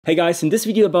Hey guys, in this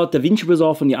video about DaVinci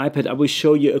Resolve on the iPad, I will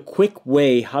show you a quick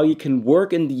way how you can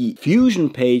work in the Fusion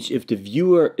page if the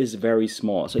viewer is very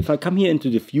small. So if I come here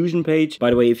into the Fusion page, by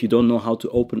the way, if you don't know how to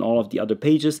open all of the other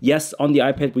pages, yes, on the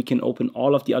iPad we can open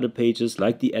all of the other pages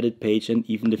like the edit page and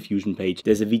even the Fusion page.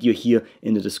 There's a video here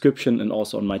in the description and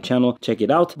also on my channel. Check it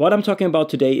out. What I'm talking about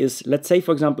today is, let's say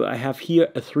for example, I have here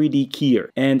a 3D keyer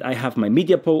and I have my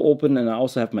media pool open and I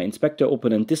also have my inspector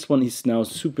open, and this one is now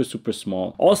super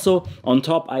small. Also on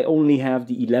top, I only have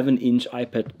the 11-inch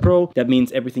iPad Pro. That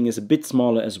means everything is a bit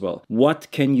smaller as well.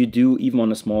 What can you do even on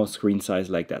a small screen size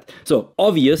like that? So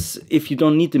obvious, if you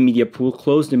don't need the media pool,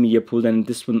 close the media pool, then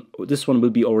this one will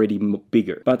be already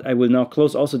bigger. But I will now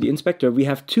close also the inspector. We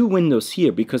have two windows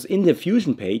here because in the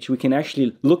Fusion page we can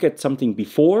actually look at something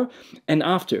before and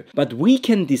after. But we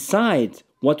can decide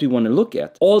what we want to look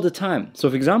at all the time. So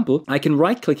for example, I can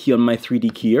right click here on my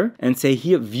 3D keyer and say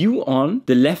here view on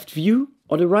the left view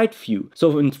or the right view.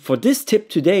 So for this tip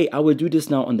today, I will do this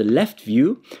now on the left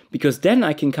view, because then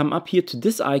I can come up here to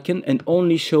this icon and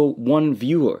only show one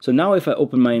viewer. So now if I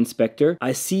open my inspector,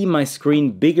 I see my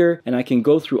screen bigger and I can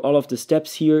go through all of the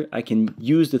steps here. I can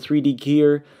use the 3D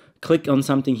keyer, click on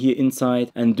something here inside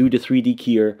and do the 3D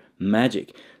keyer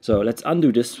magic. So let's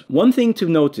undo this. One thing to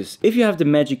notice, if you have the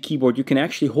magic keyboard, you can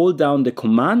actually hold down the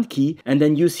command key and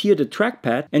then use here the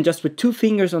trackpad, and just with two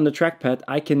fingers on the trackpad,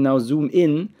 I can now zoom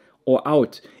in or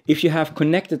out. If you have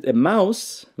connected a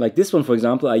mouse, like this one for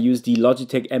example, I use the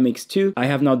Logitech MX2, I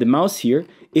have now the mouse here.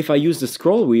 If I use the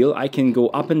scroll wheel, I can go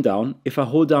up and down. If I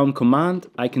hold down command,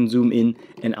 I can zoom in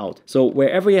and out. So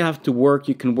wherever you have to work,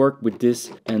 you can work with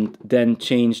this and then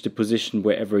change the position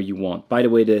wherever you want. By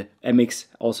the way, the MX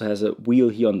also has a wheel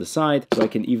here on the side, so I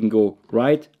can even go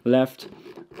right, left,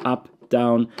 up,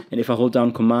 down, and if I hold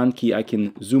down command key, I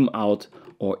can zoom out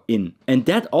or in. And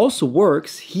that also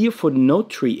works here for the note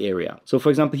tree area. So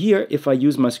for example here, if I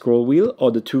use my scroll wheel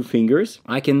or the two fingers,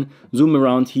 I can zoom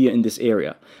around here in this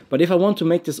area. But if I want to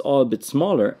make this all a bit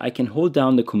smaller, I can hold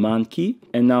down the command key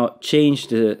and now change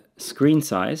the screen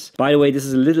size. By the way, this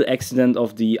is a little accident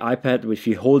of the iPad. If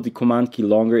you hold the command key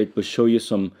longer, it will show you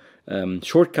some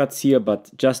shortcuts here,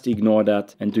 but just ignore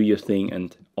that and do your thing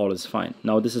and all is fine.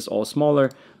 Now this is all smaller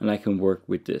and I can work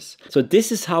with this. So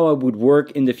this is how I would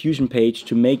work in the Fusion page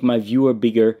to make my viewer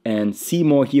bigger and see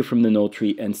more here from the note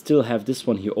tree and still have this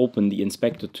one here open, the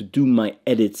inspector, to do my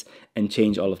edits and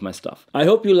change all of my stuff. I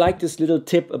hope you like this little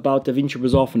tip about DaVinci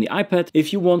Resolve on the iPad.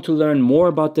 If you want to learn more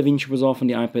about DaVinci Resolve on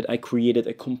the iPad, I created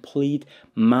a complete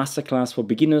masterclass for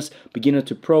beginners, beginner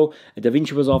to pro, a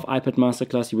DaVinci Resolve iPad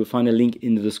masterclass. You will find a link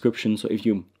in the description. So if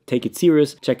you take it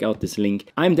serious, check out this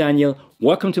link. I'm Daniel.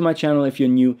 Welcome to my channel. If you're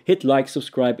new, hit like,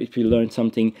 subscribe if you learned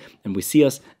something, and we see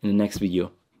us in the next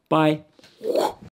video. Bye.